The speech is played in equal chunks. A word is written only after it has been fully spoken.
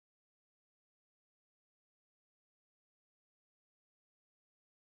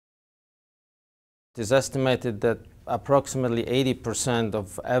It is estimated that approximately 80%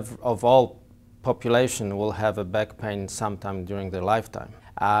 of all population will have a back pain sometime during their lifetime.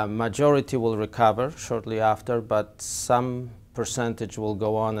 Majority will recover shortly after, but some percentage will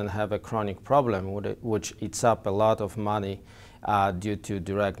go on and have a chronic problem, which eats up a lot of money due to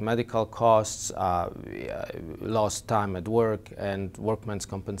direct medical costs, lost time at work, and workman's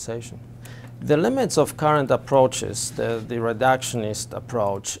compensation. The limits of current approaches, the reductionist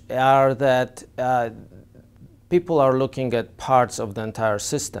approach, are that people are looking at parts of the entire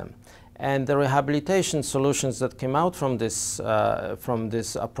system. And the rehabilitation solutions that came out from these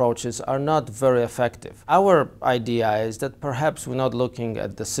approaches are not very effective. Our idea is that perhaps we're not looking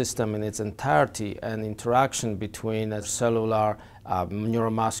at the system in its entirety and interaction between a cellular,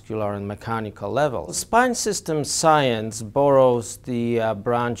 neuromuscular, and mechanical levels. Spine system science borrows the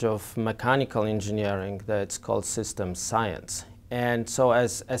branch of mechanical engineering that's called systems science. And so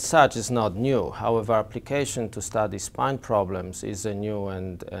as such, it's not new. However, application to study spine problems is a new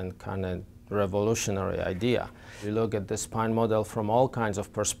and kind of revolutionary idea. We look at the spine model from all kinds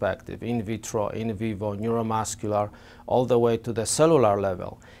of perspectives, in vitro, in vivo, neuromuscular, all the way to the cellular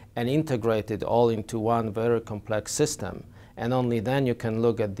level, and integrate it all into one very complex system. And only then you can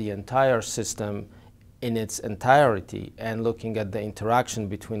look at the entire system in its entirety and looking at the interaction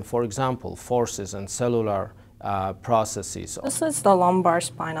between, for example, forces and cellular processes. This is the lumbar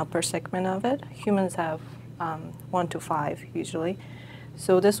spine upper segment of it. Humans have 1 to 5 usually.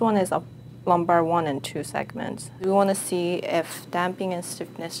 So this one is a lumbar 1 and 2 segments. We want to see if damping and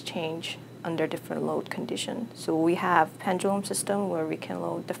stiffness change under different load conditions. So we have pendulum system where we can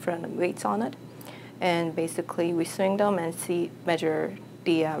load different weights on it. And basically we swing them and measure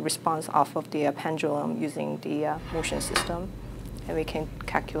the response off of the pendulum using the motion system. And we can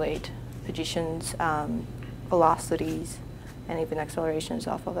calculate positions, velocities, and even accelerations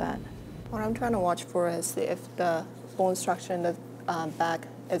off of that. What I'm trying to watch for is if the bone structure and the back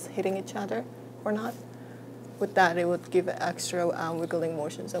is hitting each other or not. With that, it would give extra wiggling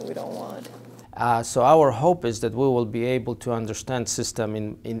motions that we don't want. So our hope is that we will be able to understand system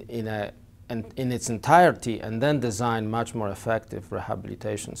in its entirety and then design much more effective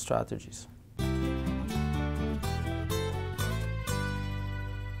rehabilitation strategies.